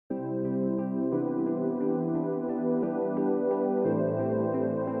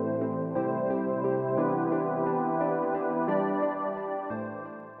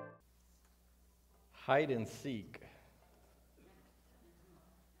Hide and seek.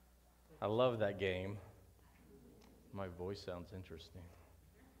 I love that game. My voice sounds interesting.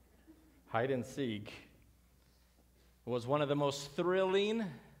 Hide and seek was one of the most thrilling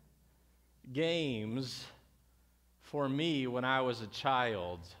games for me when I was a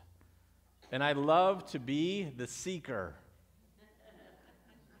child. And I loved to be the seeker.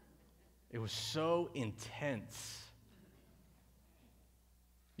 It was so intense.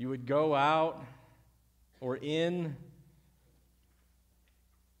 You would go out or in,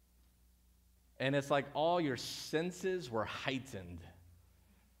 and it's like all your senses were heightened.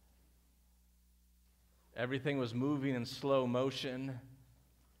 Everything was moving in slow motion.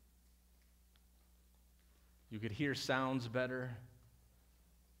 You could hear sounds better.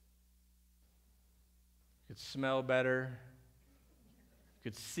 You could smell better.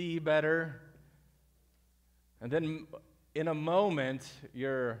 You could see better. And then in a moment,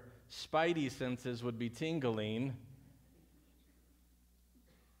 your spidey senses would be tingling.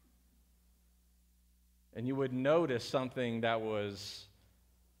 And you would notice something that was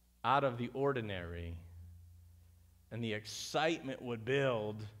out of the ordinary. And the excitement would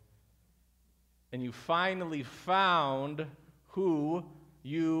build. And you finally found who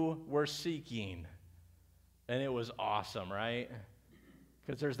you were seeking. And it was awesome, right?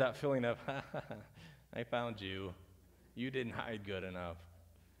 Because there's that feeling of, I found you. You didn't hide good enough.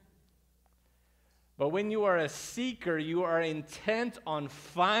 But when you are a seeker, you are intent on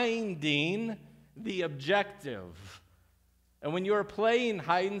finding the objective. And when you are playing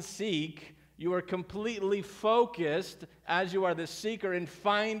hide and seek, you are completely focused, as you are the seeker, in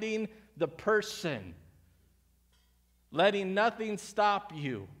finding the person. Letting nothing stop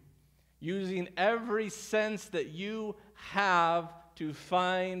you. Using every sense that you have to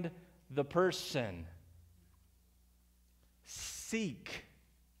find the person. Seek.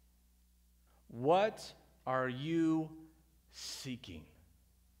 What are you seeking?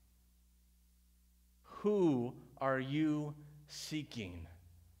 Who are you seeking?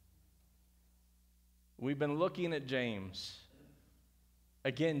 We've been looking at James.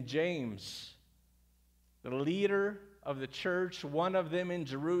 Again, James, the leader of the church, one of them in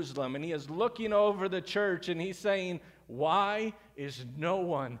Jerusalem, and he is looking over the church and he's saying, why is no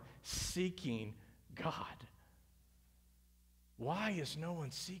one seeking God? Why is no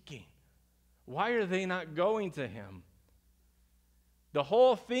one seeking? Why are they not going to him? The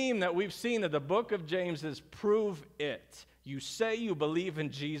whole theme that we've seen of the book of James is prove it. You say you believe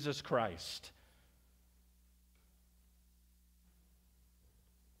in Jesus Christ.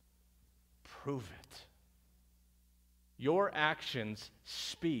 Prove it. Your actions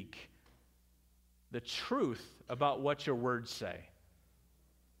speak the truth about what your words say.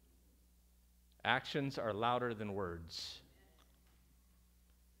 Actions are louder than words.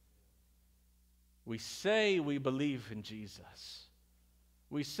 We say we believe in Jesus.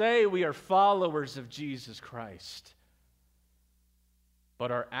 We say we are followers of Jesus Christ.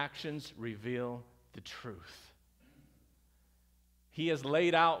 But our actions reveal the truth. He has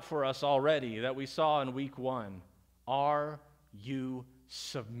laid out for us already that we saw in week 1. Are you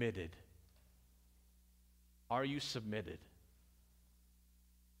submitted? Are you submitted?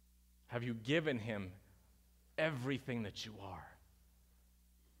 Have you given him everything that you are?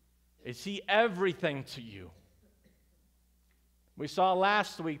 Is he everything to you? We saw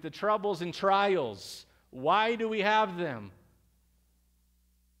last week the troubles and trials. Why do we have them?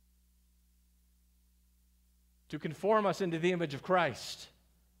 To conform us into the image of Christ.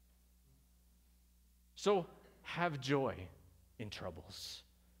 So have joy in troubles.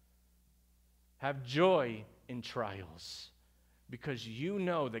 Have joy in trials. Because you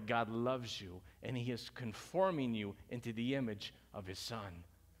know that God loves you and he is conforming you into the image of his Son.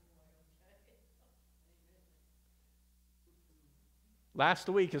 Last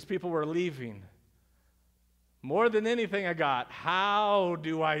week, as people were leaving, more than anything I got, how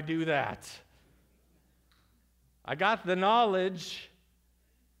do I do that? I got the knowledge,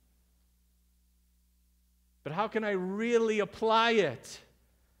 but how can I really apply it?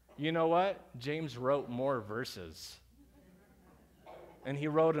 You know what? James wrote more verses, and he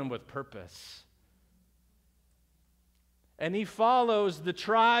wrote them with purpose. And he follows the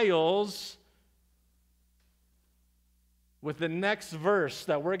trials with the next verse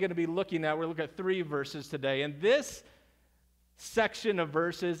that we're going to be looking at. We're looking at 3 verses today. And this section of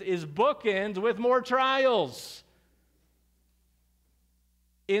verses is bookends with more trials.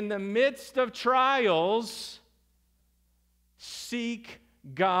 In the midst of trials, seek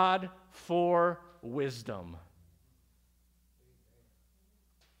God for wisdom.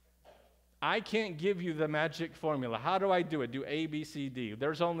 I can't give you the magic formula. How do I do it? Do A, B, C, D.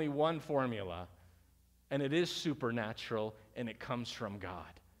 There's only one formula. And it is supernatural, and it comes from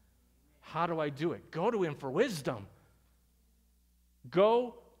God. How do I do it? Go to Him for wisdom.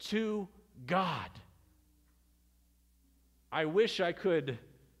 Go to God. I wish I could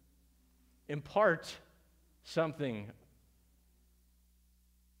impart something,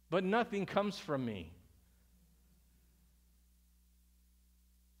 but nothing comes from me.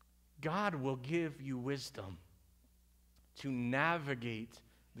 God will give you wisdom to navigate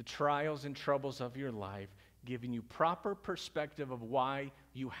the trials and troubles of your life, giving you proper perspective of why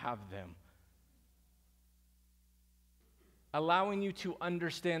you have them. Allowing you to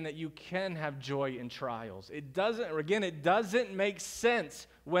understand that you can have joy in trials. It doesn't make sense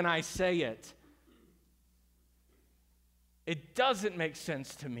when I say it. It doesn't make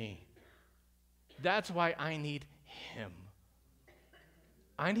sense to me. That's why I need Him.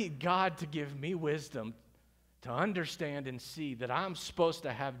 I need God to give me wisdom to understand and see that I'm supposed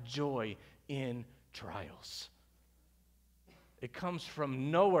to have joy in trials. It comes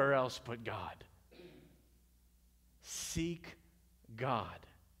from nowhere else but God. Seek God.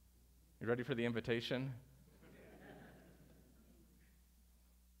 You ready for the invitation?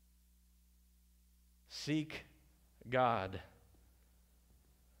 Seek God.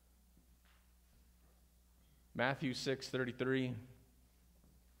 Matthew 6:33.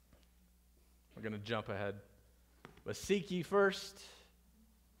 We're going to jump ahead. But seek ye first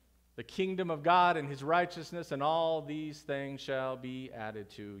the kingdom of God and His righteousness, and all these things shall be added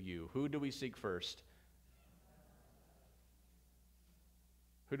to you. Who do we seek first?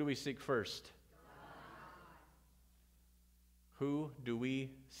 Who do we seek first? God. Who do we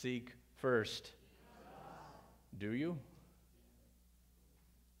seek first? God. Do you?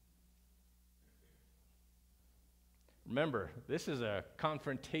 Remember, this is a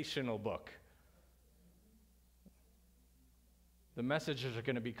confrontational book. The messages are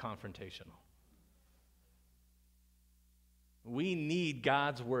going to be confrontational. We need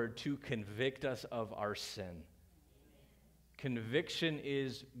God's word to convict us of our sin. Conviction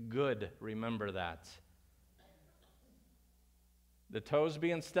is good, remember that. The toes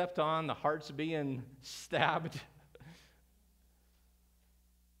being stepped on, the hearts being stabbed.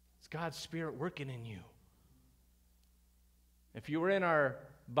 It's God's Spirit working in you. If you were in our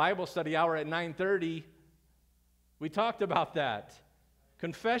Bible study hour at 9:30, we talked about that.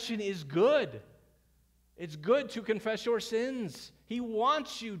 Confession is good. It's good to confess your sins. He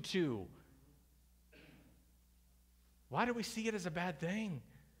wants you to. Why do we see it as a bad thing?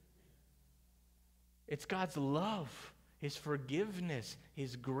 It's God's love, His forgiveness,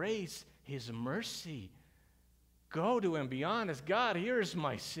 His grace, His mercy. Go to Him, be honest. God, here's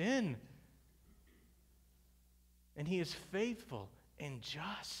my sin. And He is faithful and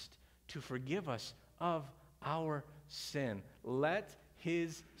just to forgive us of our sin. Let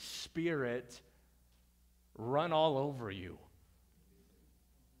His Spirit run all over you.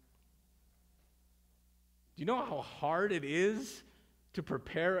 Do you know how hard it is to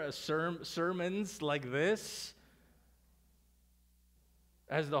prepare a sermons like this?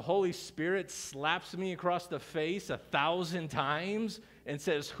 As the Holy Spirit slaps me across the face 1,000 times and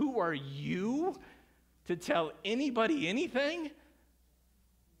says, "Who are you to tell anybody anything?"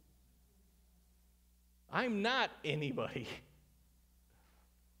 I'm not anybody.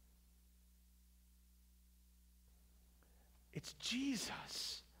 It's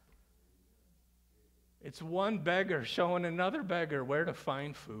Jesus. It's one beggar showing another beggar where to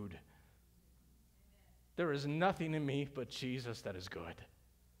find food. There is nothing in me but Jesus that is good.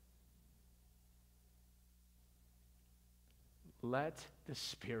 Let the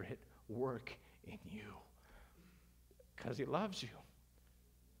Spirit work in you because He loves you.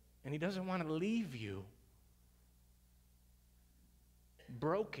 And He doesn't want to leave you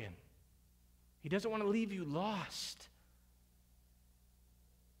broken. He doesn't want to leave you lost.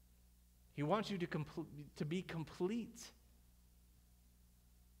 He wants you to be complete.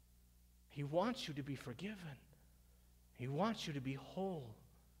 He wants you to be forgiven. He wants you to be whole.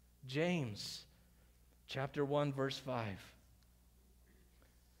 James chapter 1, verse 5.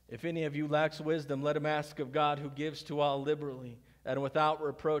 If any of you lacks wisdom, let him ask of God, who gives to all liberally and without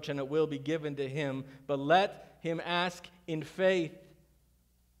reproach, and it will be given to him. But let him ask in faith,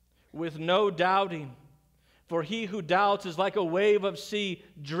 with no doubting. For he who doubts is like a wave of sea,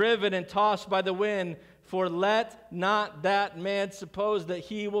 driven and tossed by the wind. For let not that man suppose that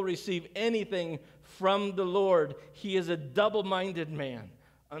he will receive anything from the Lord. He is a double-minded man,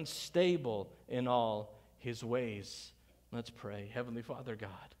 unstable in all his ways. Let's pray. Heavenly Father God.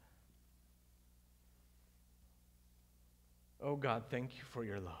 Oh God, thank you for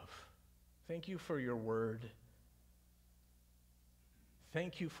your love. Thank you for your word.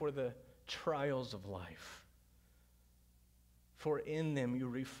 Thank you for the trials of life. For in them you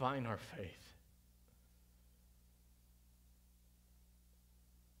refine our faith.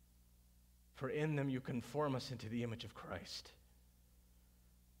 For in them you conform us into the image of Christ.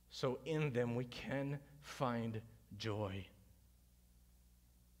 So in them we can find joy.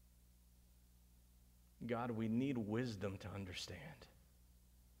 God, we need wisdom to understand.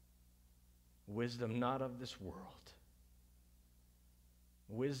 Wisdom not of this world.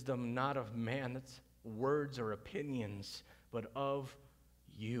 Wisdom not of man's words or opinions, but of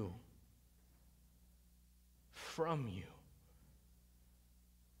you. From you.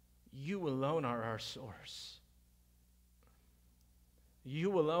 You alone are our source.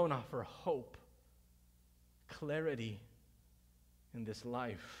 You alone offer hope, clarity in this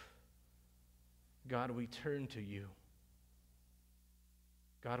life. God, we turn to you.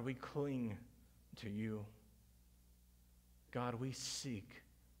 God, we cling to you. God, we seek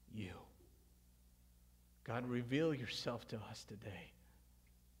you. God, reveal yourself to us today.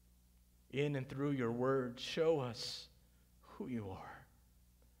 In and through your word, show us who you are.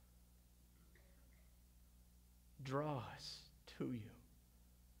 Draw us to you.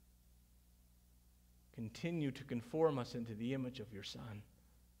 Continue to conform us into the image of your Son.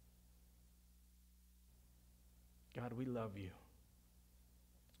 God, we love you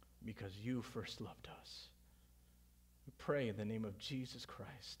because you first loved us. We pray in the name of Jesus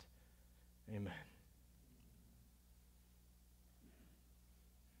Christ. Amen.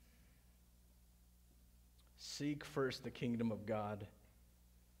 Seek first the kingdom of God.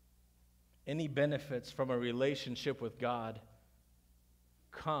 Any benefits from a relationship with God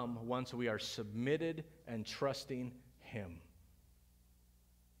come once we are submitted and trusting Him.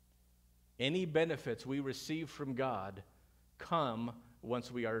 Any benefits we receive from God come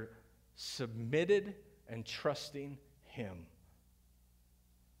once we are submitted and trusting Him.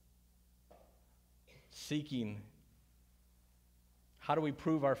 Seeking. How do we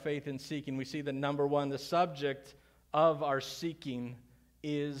prove our faith in seeking? We see that number one, the subject of our seeking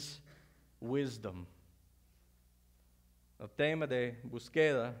is wisdom. El tema de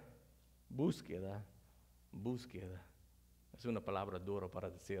búsqueda es una palabra dura para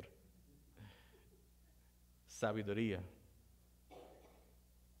decir. Sabiduría.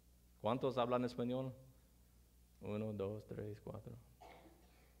 ¿Cuántos hablan español? 1, 2, 3, 4.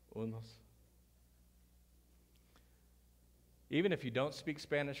 Unos. Even if you don't speak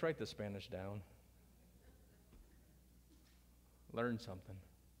Spanish, write the Spanish down. Learn something.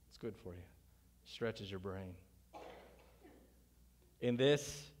 It's good for you. Stretches your brain. In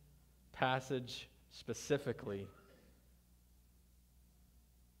this passage specifically,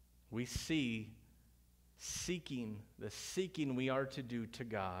 we see the seeking we are to do to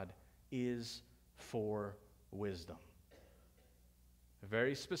God is for wisdom.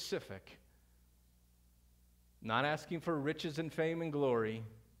 Very specific. Not asking for riches and fame and glory.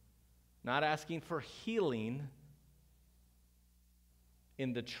 Not asking for healing.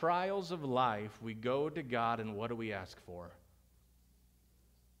 In the trials of life, we go to God and what do we ask for?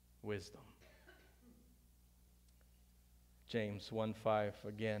 Wisdom. James 1:5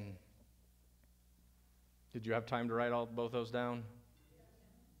 again. Did you have time to write both those down?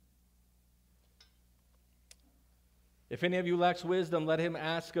 If any of you lacks wisdom, let him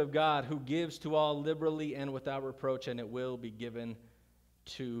ask of God, who gives to all liberally and without reproach, and it will be given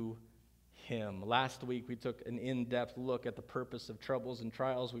to him. Last week, we took an in-depth look at the purpose of troubles and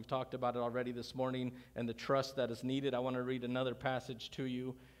trials. We've talked about it already this morning, and the trust that is needed. I want to read another passage to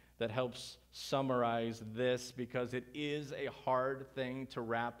you that helps summarize this, because it is a hard thing to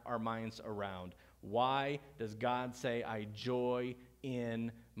wrap our minds around. Why does God say, I joy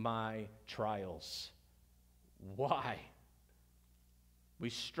in my trials? Why?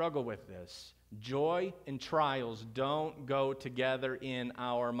 We struggle with this. Joy and trials don't go together in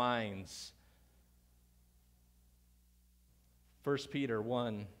our minds. 1 Peter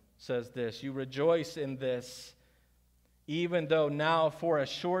 1 says this, you rejoice in this, even though now for a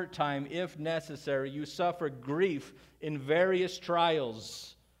short time, if necessary, you suffer grief in various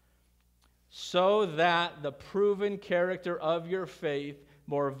trials, so that the proven character of your faith,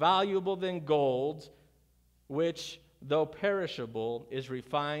 more valuable than gold, which, though perishable, is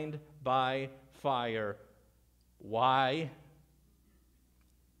refined by fire. Why?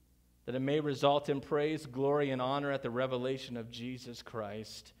 That it may result in praise, glory, and honor at the revelation of Jesus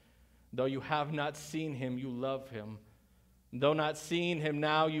Christ. Though you have not seen him, you love him. Though not seeing him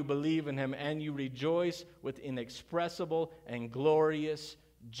now, you believe in him, and you rejoice with inexpressible and glorious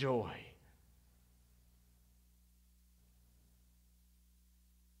joy.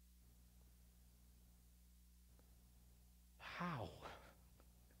 How?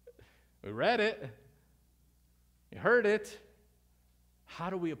 We read it. You heard it. How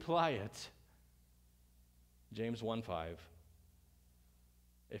do we apply it? James 1:5.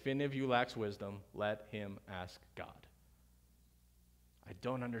 If any of you lacks wisdom, let him ask God. I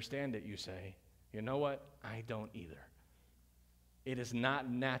don't understand it, you say. You know what? I don't either. It is not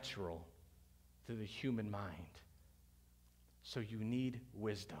natural to the human mind. So you need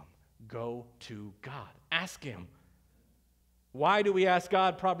wisdom. Go to God. Ask him. Why do we ask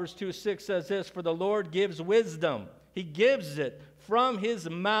God? Proverbs 2:6 says this, for the Lord gives wisdom. He gives it. From his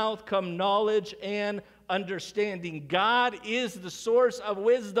mouth come knowledge and understanding. God is the source of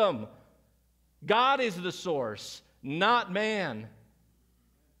wisdom. God is the source, not man.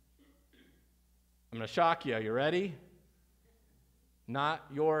 I'm going to shock you. Are you ready? Not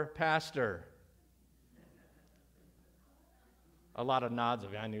your pastor. A lot of nods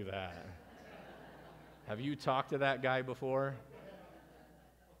of you. I knew that. Have you talked to that guy before?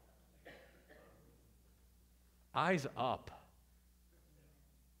 Eyes up.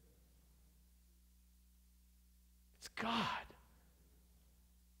 It's God.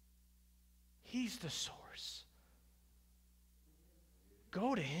 He's the source.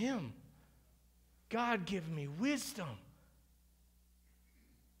 Go to him. God, give me wisdom.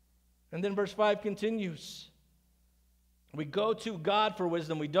 And then verse 5 continues. We go to God for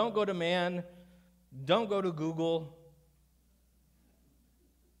wisdom. We don't go to man. Don't go to Google.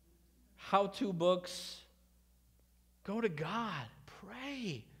 How-to books. Go to God.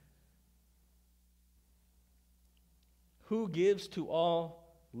 Pray. Who gives to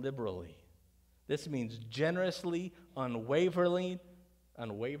all liberally. This means generously, unwaveringly,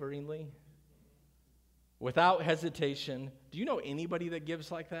 without hesitation. Do you know anybody that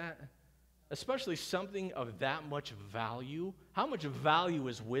gives like that? Especially something of that much value. How much value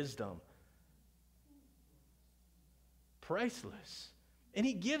is wisdom? Priceless. And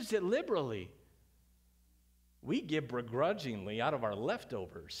he gives it liberally. We give begrudgingly out of our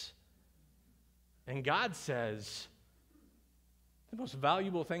leftovers. And God says, the most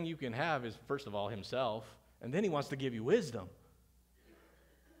valuable thing you can have is, first of all, himself, and then he wants to give you wisdom.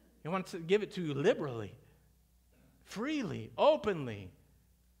 He wants to give it to you liberally, freely, openly.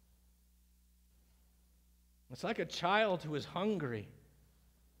 It's like a child who is hungry.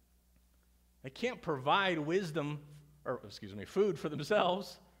 They can't provide food for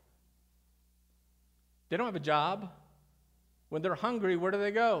themselves. They don't have a job. When they're hungry, where do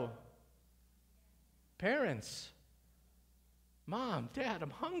they go? Parents. Mom, Dad, I'm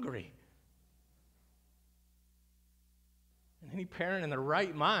hungry. And any parent in their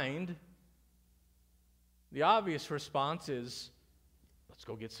right mind, the obvious response is, let's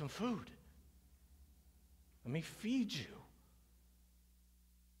go get some food. Let me feed you.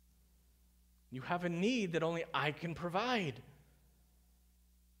 You have a need that only I can provide.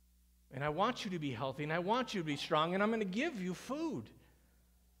 And I want you to be healthy, and I want you to be strong, and I'm going to give you food.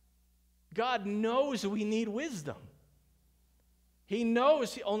 God knows we need wisdom. He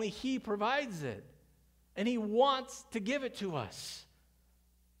knows only he provides it. And he wants to give it to us.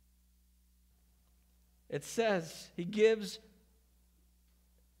 It says he gives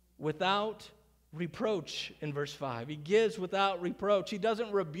without reproach in verse 5. He gives without reproach. He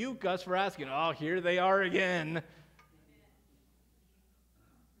doesn't rebuke us for asking, oh, here they are again.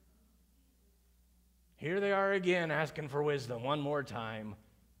 Here they are again asking for wisdom one more time.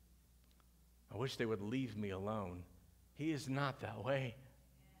 I wish they would leave me alone. He is not that way.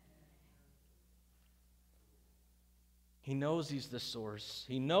 He knows he's the source.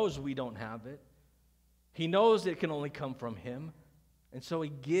 He knows we don't have it. He knows it can only come from him. And so he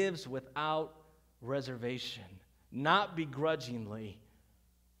gives without reservation, not begrudgingly.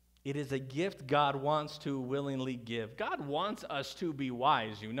 It is a gift God wants to willingly give. God wants us to be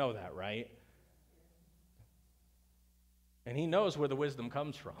wise. You know that, right? And he knows where the wisdom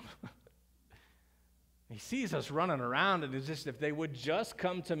comes from. He sees us running around, and it's just, if they would just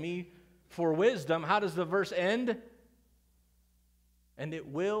come to me for wisdom, how does the verse end? And it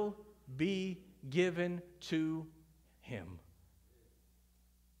will be given to him.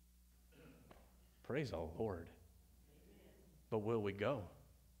 Praise the Lord. But will we go?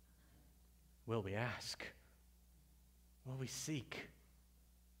 Will we ask? Will we seek?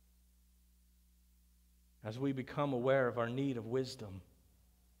 As we become aware of our need of wisdom,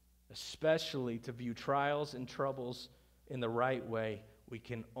 especially to view trials and troubles in the right way, we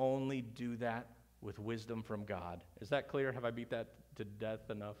can only do that with wisdom from God. Is that clear? Have I beat that to death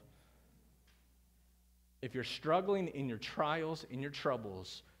enough? If you're struggling in your trials, in your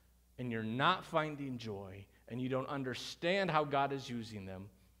troubles, and you're not finding joy, and you don't understand how God is using them,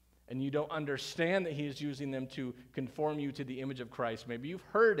 and you don't understand that he is using them to conform you to the image of Christ, maybe you've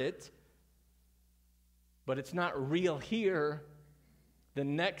heard it, but it's not real here, the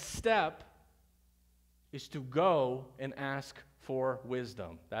next step is to go and ask for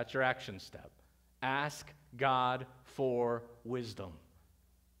wisdom. That's your action step. Ask God for wisdom.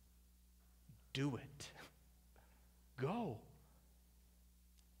 Do it. Go.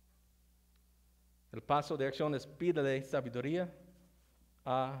 El paso de acción es pídele sabiduría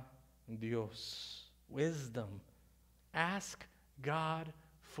a Dios. Wisdom. Ask God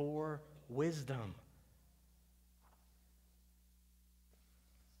for wisdom.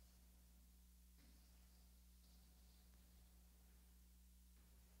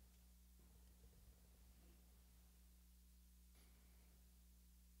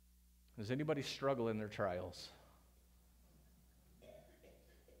 Does anybody struggle in their trials?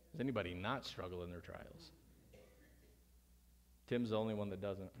 Does anybody not struggle in their trials? Tim's the only one that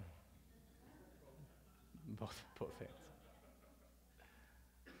doesn't. Both hands.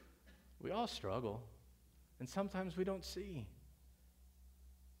 We all struggle, and sometimes we don't see.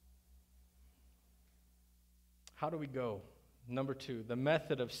 How do we go? Number 2, the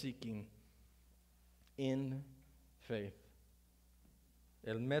method of seeking in faith.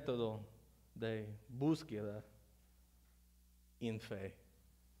 El método de búsqueda en fe.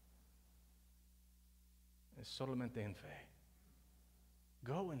 Es solamente en fe.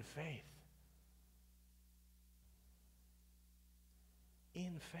 Go in faith.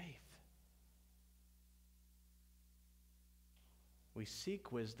 In faith. We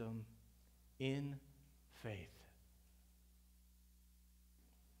seek wisdom in faith.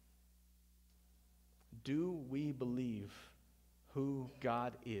 Do we believe who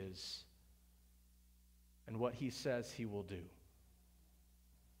God is and what He says He will do?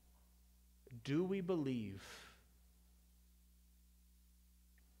 Do we believe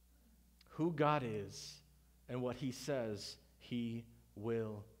who God is and what He says He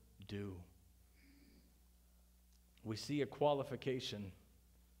will do? We see a qualification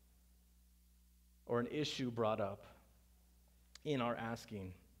or an issue brought up in our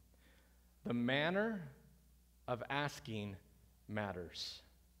asking. The manner of asking matters.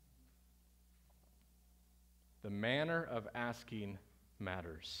 The manner of asking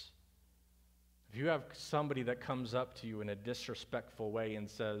matters. If you have somebody that comes up to you in a disrespectful way and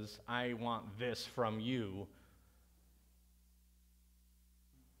says, I want this from you,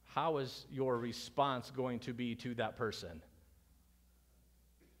 how is your response going to be to that person?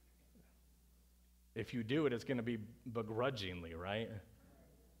 If you do it, it's going to be begrudgingly, right?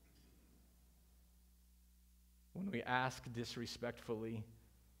 When we ask disrespectfully,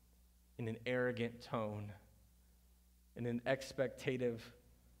 in an arrogant tone, in an expectative,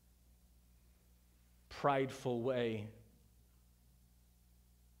 prideful way.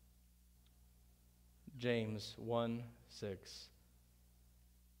 James 1:6.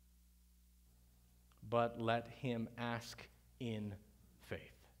 But let him ask in faith.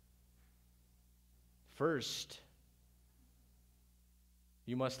 First,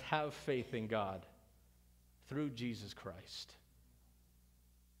 you must have faith in God through Jesus Christ.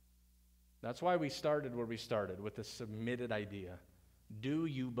 That's why we started where we started, with the submitted idea. Do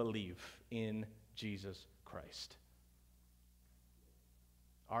you believe in Jesus Christ?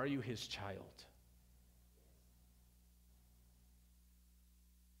 Are you His child?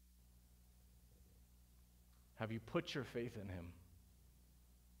 Have you put your faith in Him?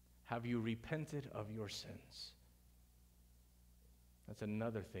 Have you repented of your sins? That's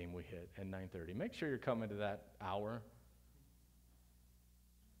another theme we hit at 9:30. Make sure you're coming to that hour.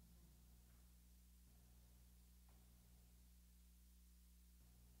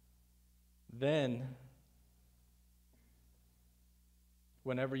 Then,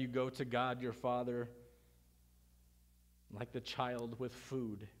 whenever you go to God, your Father, like the child with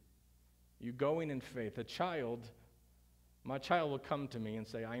food, you going in faith. My child will come to me and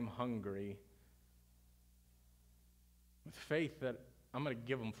say, I'm hungry, with faith that I'm going to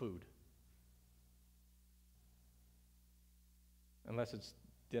give them food. Unless it's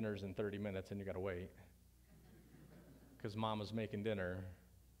dinner's in 30 minutes and you got to wait. Because mama's making dinner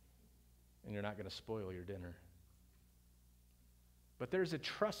and you're not going to spoil your dinner. But there's a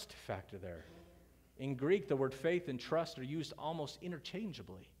trust factor there. In Greek, the word faith and trust are used almost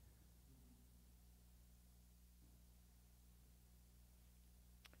interchangeably.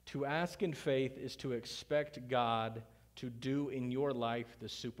 To ask in faith is to expect God to do in your life the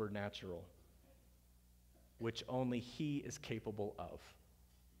supernatural, which only He is capable of.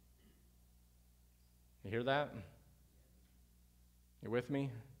 You hear that? You with me?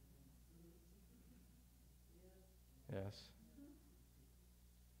 Yes.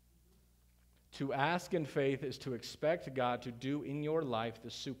 To ask in faith is to expect God to do in your life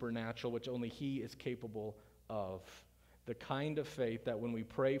the supernatural, which only He is capable of. The kind of faith that when we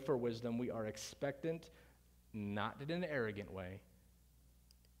pray for wisdom, we are expectant, not in an arrogant way,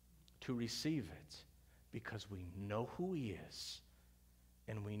 to receive it because we know who He is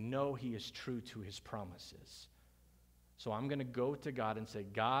and we know He is true to His promises. So I'm going to go to God and say,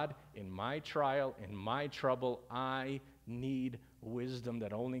 God, in my trial, in my trouble, I need wisdom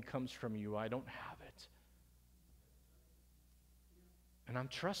that only comes from You. I don't have it. And I'm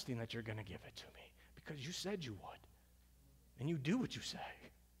trusting that You're going to give it to me because You said You would. And You do what You say.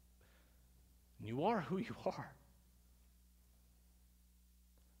 And You are who You are.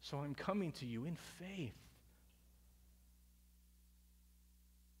 So I'm coming to You in faith.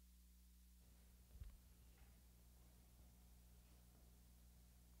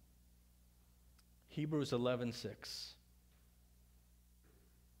 Hebrews 11:6.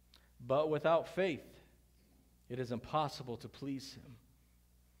 But without faith, it is impossible to please Him.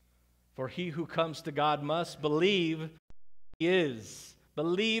 For he who comes to God must believe He is.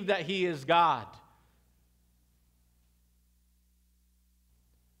 Believe that He is God.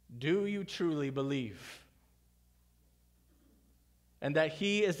 Do you truly believe? And that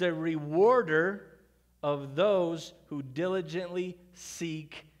He is a rewarder of those who diligently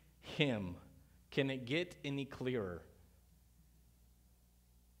seek Him. Can it get any clearer?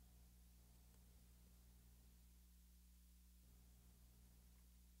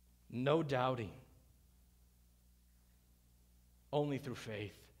 No doubting. Only through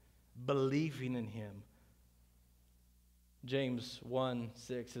faith. Believing in Him. James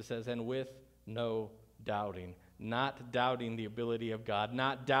 1:6, it says, and with no doubting. Not doubting the ability of God.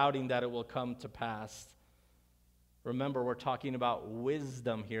 Not doubting that it will come to pass. Remember, we're talking about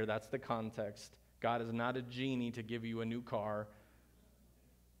wisdom here. That's the context. God is not a genie to give you a new car,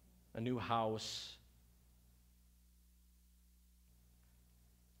 a new house.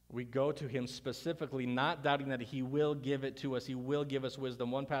 We go to Him specifically, not doubting that He will give it to us. He will give us wisdom.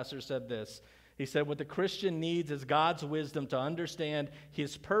 One pastor said this. He said, what the Christian needs is God's wisdom to understand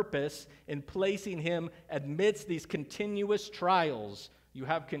His purpose in placing him amidst these continuous trials. You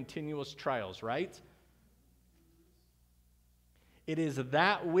have continuous trials, right? It is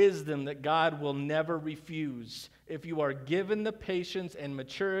that wisdom that God will never refuse. If you are given the patience and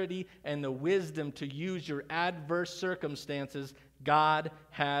maturity and the wisdom to use your adverse circumstances, God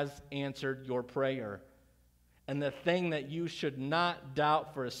has answered your prayer. And the thing that you should not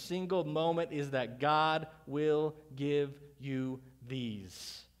doubt for a single moment is that God will give you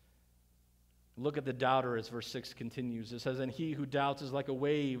these. Look at the doubter as verse 6 continues. It says, and he who doubts is like a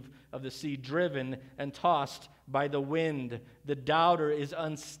wave of the sea driven and tossed by the wind. The doubter is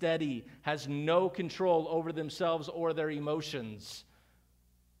unsteady, has no control over themselves or their emotions.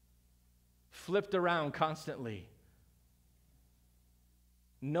 Flipped around constantly.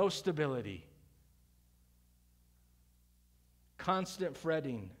 No stability. Constant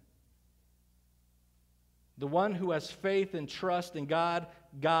fretting. The one who has faith and trust in God,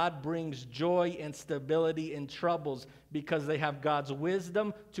 God brings joy and stability in troubles because they have God's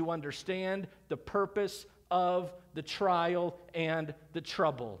wisdom to understand the purpose of the trial and the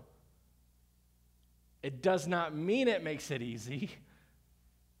trouble. It does not mean it makes it easy.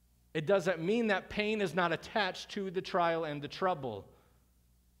 It doesn't mean that pain is not attached to the trial and the trouble,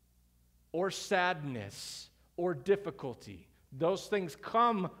 or sadness, or difficulty. Those things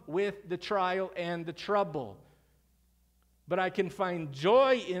come with the trial and the trouble. But I can find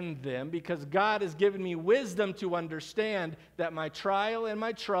joy in them because God has given me wisdom to understand that my trial and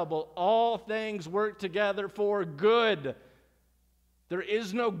my trouble, all things work together for good. There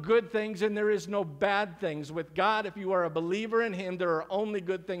is no good things and there is no bad things. With God, if you are a believer in Him, there are only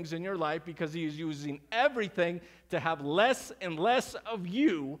good things in your life because He is using everything to have less and less of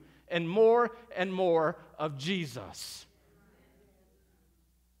you and more of Jesus.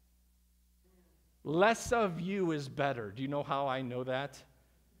 Less of you is better. Do you know how I know that?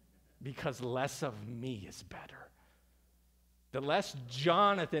 Because less of me is better. The less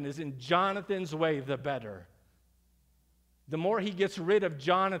Jonathan is in Jonathan's way, the better. The more he gets rid of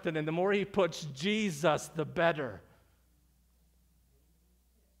Jonathan and the more he puts Jesus, the better.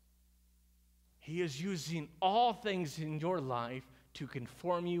 He is using all things in your life to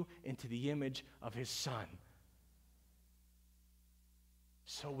conform you into the image of His Son.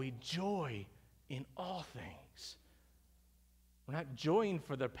 So we joy in all things. We're not joying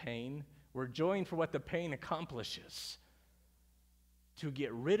for the pain. We're joying for what the pain accomplishes. To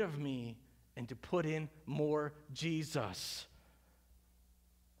get rid of me and to put in more Jesus.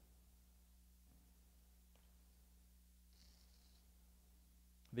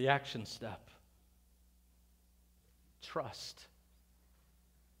 The action step. Trust.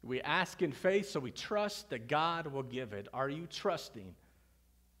 We ask in faith, so we trust that God will give it. Are you trusting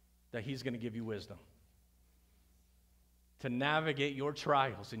that He's going to give you wisdom to navigate your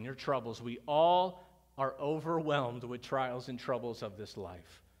trials and your troubles? We all are overwhelmed with trials and troubles of this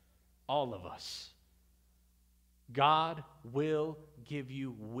life. All of us. God will give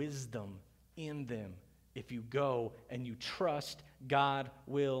you wisdom in them if you go and you trust. God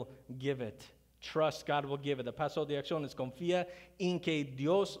will give it. Trust, God will give it. El paso de acción es confía en que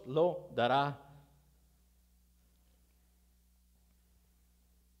Dios lo dará.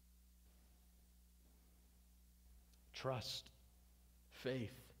 Trust,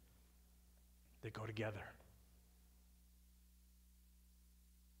 faith, they go together.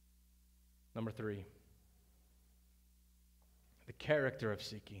 Number 3, the character of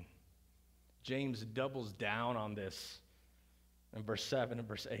seeking. James doubles down on this in verse 7 and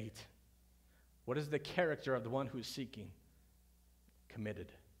verse 8. What is the character of the one who is seeking?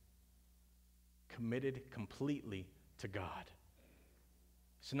 Committed. Committed completely to God.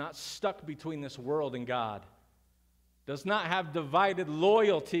 It's not stuck between this world and God. Does not have divided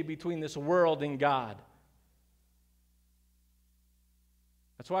loyalty between this world and God.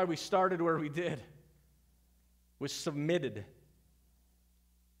 That's why we started where we did. Was submitted.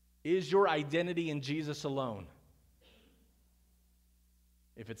 Is your identity in Jesus alone?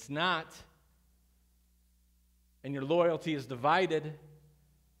 If it's not, and your loyalty is divided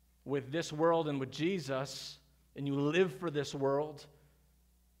with this world and with Jesus, and you live for this world,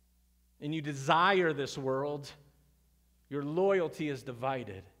 and you desire this world, your loyalty is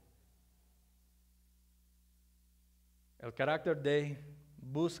divided. El carácter de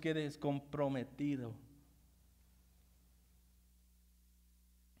búsqueda es comprometido.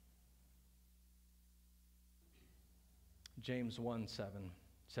 James 1:7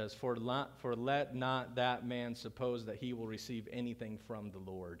 says, For let not that man suppose that he will receive anything from the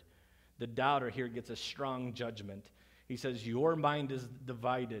Lord. The doubter here gets a strong judgment. He says, your mind is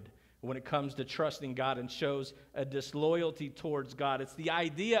divided when it comes to trusting God and shows a disloyalty towards God. It's the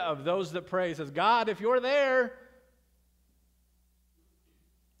idea of those that pray. It says, God, if you're there,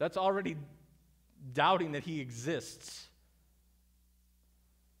 that's already doubting that He exists.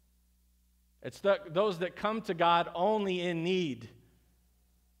 It's those that come to God only in need.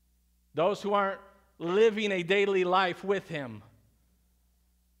 Those who aren't living a daily life with Him.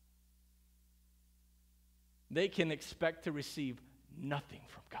 They can expect to receive nothing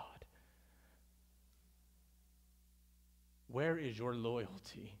from God. Where is your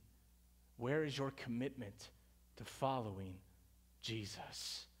loyalty? Where is your commitment to following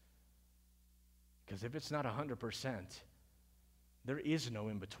Jesus? Because if it's not 100%, there is no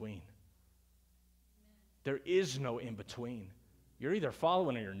in between. There is no in between. You're either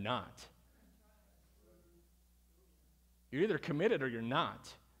following or you're not. You're either committed or you're not.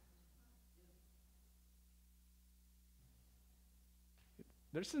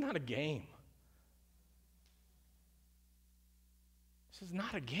 This is not a game. This is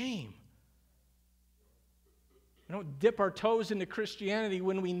not a game. We don't dip our toes into Christianity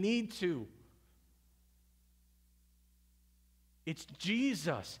when we need to. It's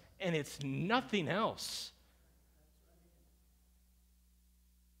Jesus, and it's nothing else.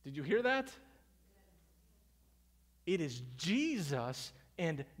 Did you hear that? It is Jesus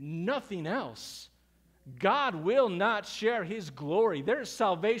and nothing else. God will not share His glory. There is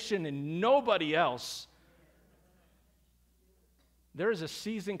salvation in nobody else. There is a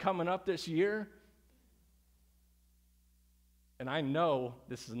season coming up this year, and I know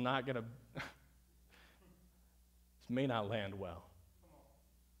this is not going to, this may not land well.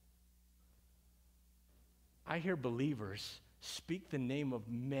 I hear believers speak the name of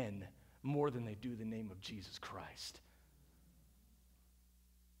men more than they do the name of Jesus Christ.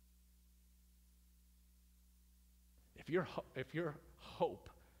 If your hope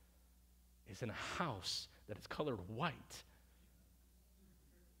is in a house that is colored white,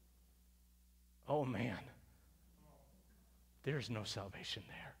 oh man, there's no salvation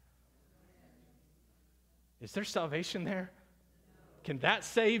there. Is there salvation there? Can that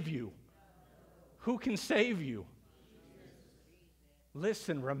save you? Who can save you?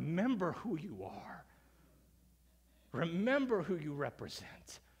 Listen, remember who you are. Remember who you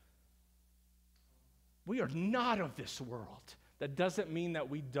represent. We are not of this world. That doesn't mean that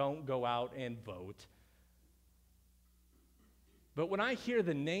we don't go out and vote. But when I hear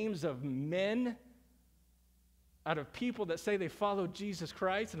the names of men out of people that say they follow Jesus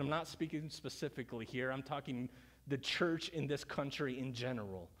Christ, and I'm not speaking specifically here, I'm talking the church in this country in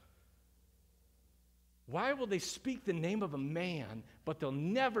general. Why will they speak the name of a man, but they'll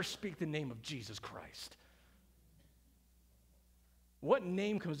never speak the name of Jesus Christ? What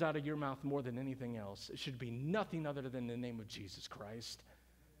name comes out of your mouth more than anything else? It should be nothing other than the name of Jesus Christ.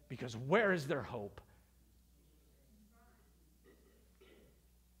 Because where is their hope?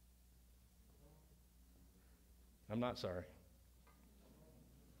 I'm not sorry.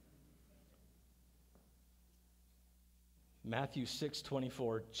 Matthew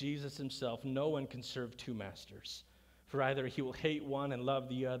 6:24, Jesus himself, no one can serve two masters. For either he will hate one and love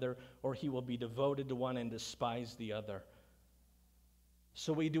the other, or he will be devoted to one and despise the other.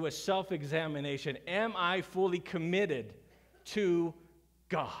 So we do a self-examination. Am I fully committed to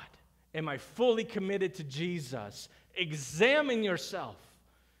God? Am I fully committed to Jesus? Examine yourself.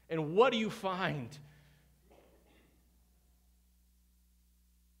 And what do you find?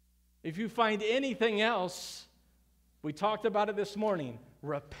 If you find anything else, we talked about it this morning,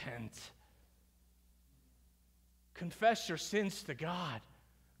 repent. Confess your sins to God.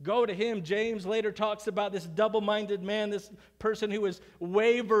 Go to him. James later talks about this double-minded man, this person who is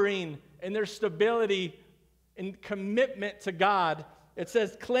wavering in their stability and commitment to God. It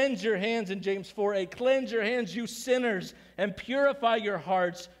says, cleanse your hands in James 4:8. Cleanse your hands, you sinners, and purify your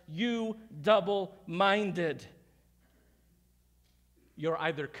hearts, you double-minded. You're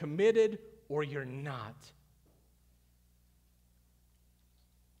either committed or you're not.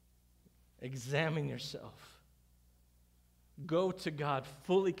 Examine yourself. Go to God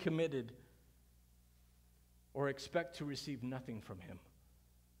fully committed or expect to receive nothing from him.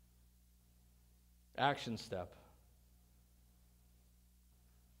 Action step.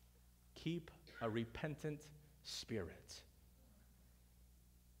 Keep a repentant spirit.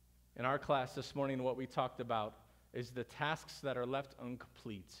 In our class this morning, what we talked about is the tasks that are left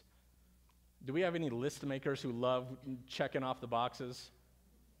incomplete. Do we have any list makers who love checking off the boxes?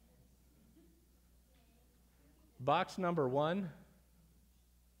 Box number 1,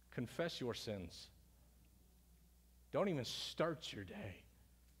 confess your sins. Don't even start your day.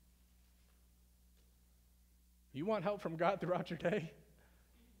 You want help from God throughout your day?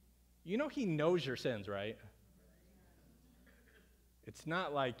 You know he knows your sins, right? It's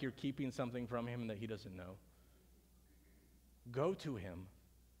not like you're keeping something from him that he doesn't know. Go to him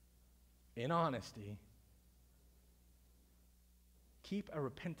in honesty. Keep a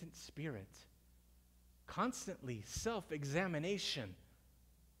repentant spirit. Constantly self-examination.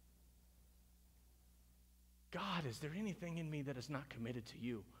 God, is there anything in me that is not committed to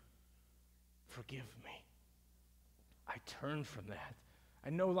you? Forgive me. I turn from that. I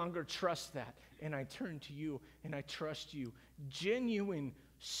no longer trust that. And I turn to you and I trust you. Genuine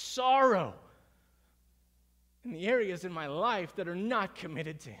sorrow in the areas in my life that are not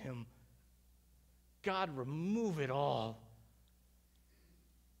committed to him. God, remove it all.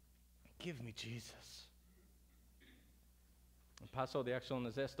 Give me Jesus. El paso de acción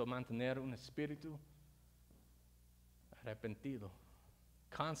es esto, mantener un espíritu arrepentido,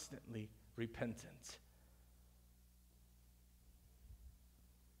 constantly repentant.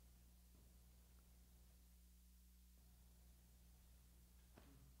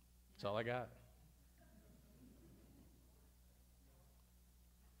 That's all I got.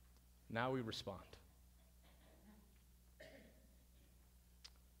 Now we respond.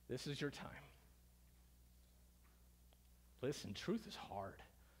 This is your time. Listen, truth is hard.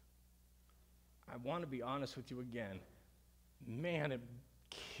 I want to be honest with you again. Man, it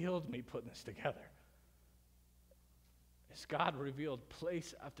killed me putting this together. As God revealed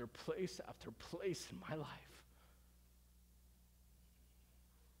place after place after place in my life.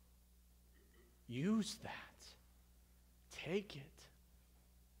 Use that. Take it.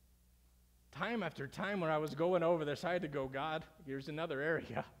 Time after time when I was going over this, I had to go, God, here's another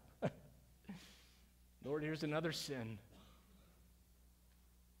area. Lord, here's another sin.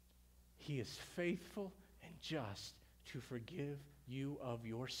 He is faithful and just to forgive you of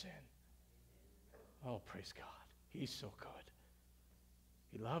your sin. Oh, praise God. He's so good.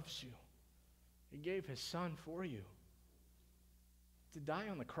 He loves you. He gave his son for you to die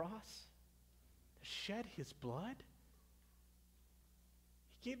on the cross, to shed his blood.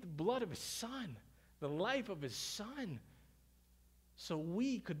 He gave the blood of his son, the life of his son, so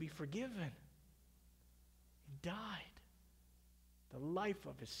we could be forgiven. He died, the life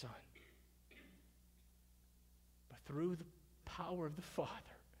of his son. But through the power of the Father,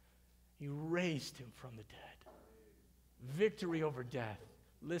 he raised him from the dead. Victory over death.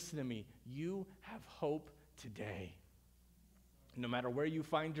 Listen to me. You have hope today. No matter where you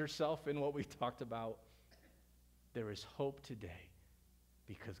find yourself in what we talked about, there is hope today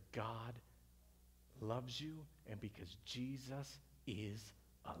because God loves you and because Jesus is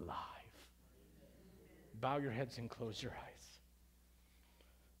alive. Bow your heads and close your eyes.